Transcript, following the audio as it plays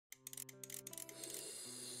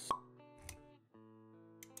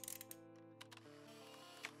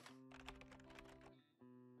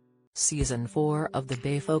Season 4 of The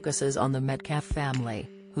Bay focuses on the Metcalfe family,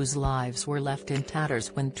 whose lives were left in tatters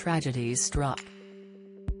when tragedies struck.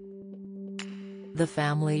 The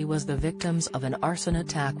family was the victims of an arson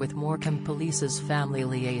attack, with Morecambe Police's family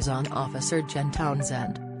liaison officer Jen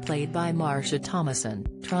Townsend, played by Marsha Thomason,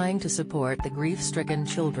 trying to support the grief-stricken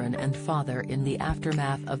children and father in the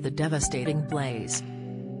aftermath of the devastating blaze.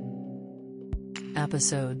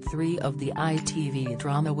 Episode 3 of the ITV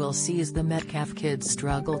drama will see the Metcalfe kids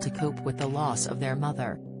struggle to cope with the loss of their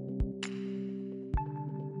mother.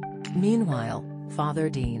 Meanwhile, Father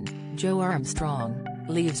Dean, Joe Armstrong,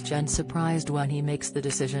 leaves Jen surprised when he makes the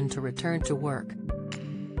decision to return to work.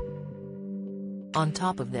 On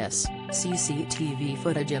top of this, CCTV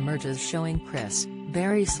footage emerges showing Chris,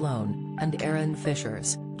 Barry Sloane, and Aaron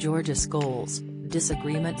Fisher's, Georgia Scholes,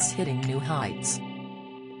 disagreements hitting new heights.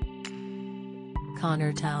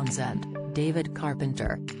 Connor Townsend, David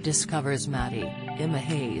Carpenter, discovers Maddie, Emma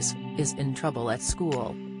Hayes, is in trouble at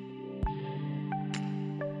school.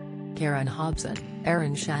 Karen Hobson,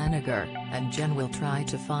 Aaron Shanager, and Jen will try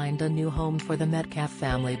to find a new home for the Metcalfe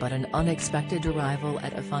family, but an unexpected arrival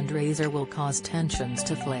at a fundraiser will cause tensions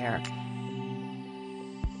to flare.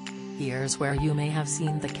 Here's where you may have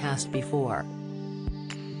seen the cast before.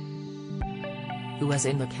 Who was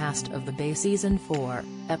in the cast of The Bay Season 4,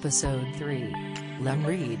 Episode 3? Len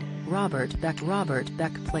Reed, Robert Beck. Robert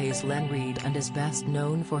Beck plays Len Reed and is best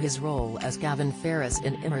known for his role as Gavin Ferris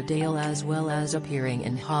in Emmerdale, as well as appearing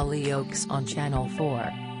in Hollyoaks on Channel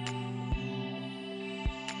 4.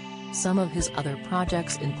 Some of his other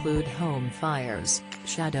projects include Home Fires,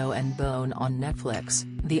 Shadow and Bone on Netflix,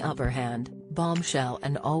 The Upper Hand, Bombshell,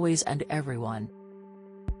 and Always and Everyone.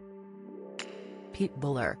 Pete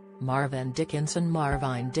Buller, Marvin Dickinson.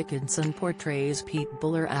 Marvin Dickinson portrays Pete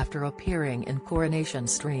Buller after appearing in Coronation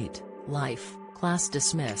Street, Life, Class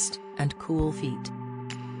Dismissed, and Cool Feet.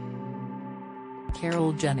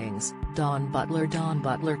 Carol Jennings, Dawn Butler. Dawn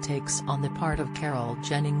Butler takes on the part of Carol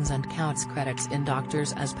Jennings and counts credits in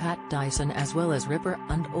Doctors as Pat Dyson, as well as Ripper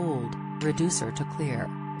and Old, Reducer to Clear,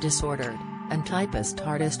 Disordered, and Typist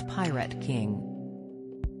Artist Pirate King.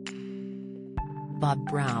 Bob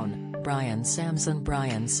Brown, Brian Samson.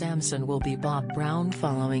 Brian Samson will be Bob Brown,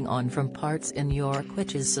 following on from parts in York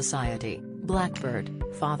Witches Society, Blackbird,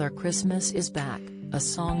 Father Christmas is Back, A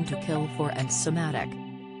Song to Kill For, and Somatic.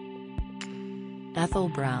 Ethel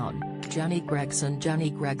Brown, Jenny Gregson. Jenny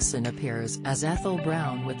Gregson appears as Ethel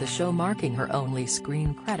Brown, with the show marking her only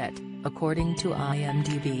screen credit, according to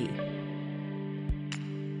IMDb.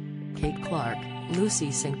 Kate Clark,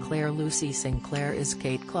 Lucy Sinclair. Lucy Sinclair is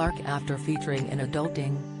Kate Clark after featuring in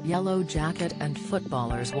Adulting, Yellow Jacket, and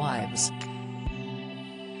Footballers' Wives.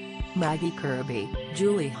 Maggie Kirby,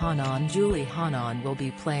 Julie Hanan. Julie Hanan will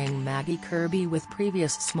be playing Maggie Kirby, with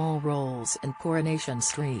previous small roles in Coronation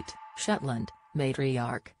Street, Shetland,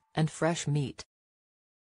 Matriarch, and Fresh Meat.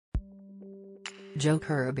 Joe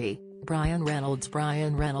Kirby, Brian Reynolds.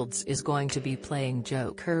 Brian Reynolds is going to be playing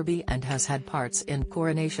Joe Kirby and has had parts in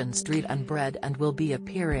Coronation Street and Bread, and will be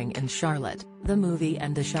appearing in Charlotte, the movie,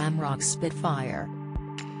 and The Shamrock Spitfire.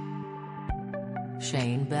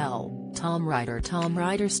 Shane Bell, Tom Ryder. Tom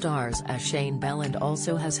Ryder stars as Shane Bell and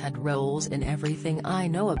also has had roles in Everything I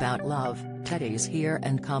Know About Love, Teddy's Here,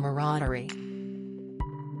 and Camaraderie.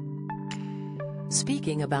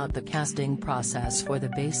 Speaking about the casting process for The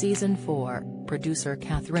Bay Season 4, producer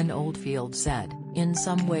Catherine Oldfield said, "In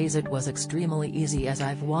some ways it was extremely easy, as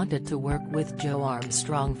I've wanted to work with Joe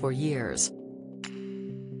Armstrong for years.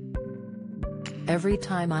 Every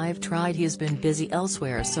time I've tried he's been busy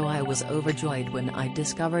elsewhere, so I was overjoyed when I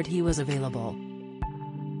discovered he was available.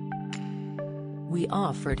 We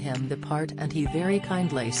offered him the part and he very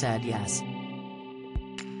kindly said yes."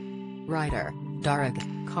 Writer, Darragh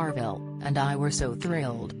Carville, and I were so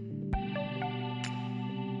thrilled.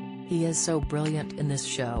 "He is so brilliant in this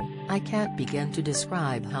show, I can't begin to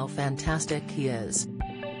describe how fantastic he is.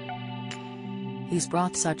 He's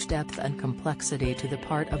brought such depth and complexity to the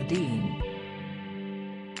part of Dean.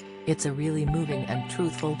 It's a really moving and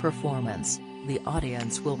truthful performance, the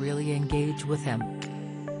audience will really engage with him."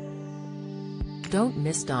 Don't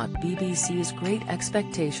miss. BBC's Great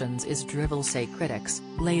Expectations is drivel, say critics.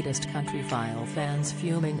 Latest Countryfile fans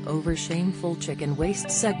fuming over shameful chicken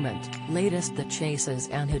waste segment. Latest The Chase's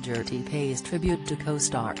Anne Hegerty pays tribute to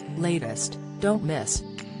co-star. Latest, don't miss.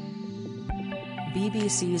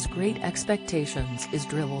 BBC's Great Expectations is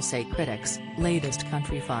drivel, say critics. Latest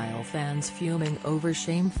Countryfile fans fuming over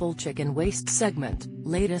shameful chicken waste segment.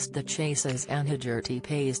 Latest The Chase's Anne Hegerty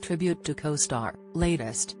pays tribute to co-star.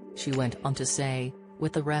 Latest, she went on to say,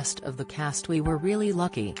 "With the rest of the cast we were really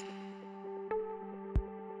lucky.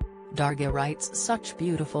 Darga writes such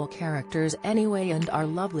beautiful characters anyway, and our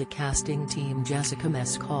lovely casting team Jessica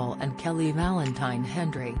Mescal and Kelly Valentine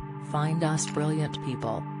Hendry find us brilliant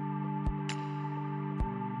people.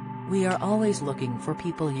 We are always looking for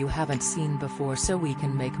people you haven't seen before so we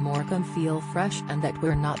can make them feel fresh and that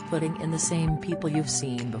we're not putting in the same people you've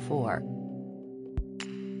seen before.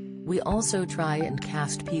 We also try and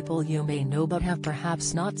cast people you may know but have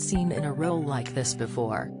perhaps not seen in a role like this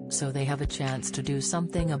before, so they have a chance to do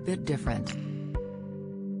something a bit different.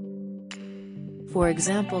 For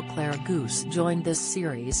example, Claire Goose joined this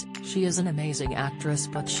series. She is an amazing actress,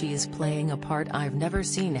 but she is playing a part I've never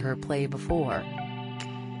seen her play before.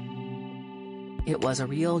 It was a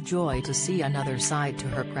real joy to see another side to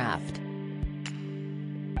her craft.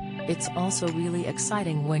 It's also really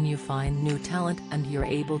exciting when you find new talent and you're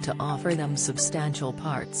able to offer them substantial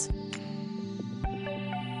parts.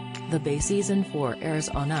 The Bay Season 4 airs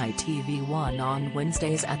on ITV1 on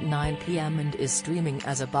Wednesdays at 9 p.m. and is streaming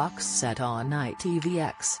as a box set on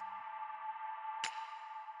ITVX.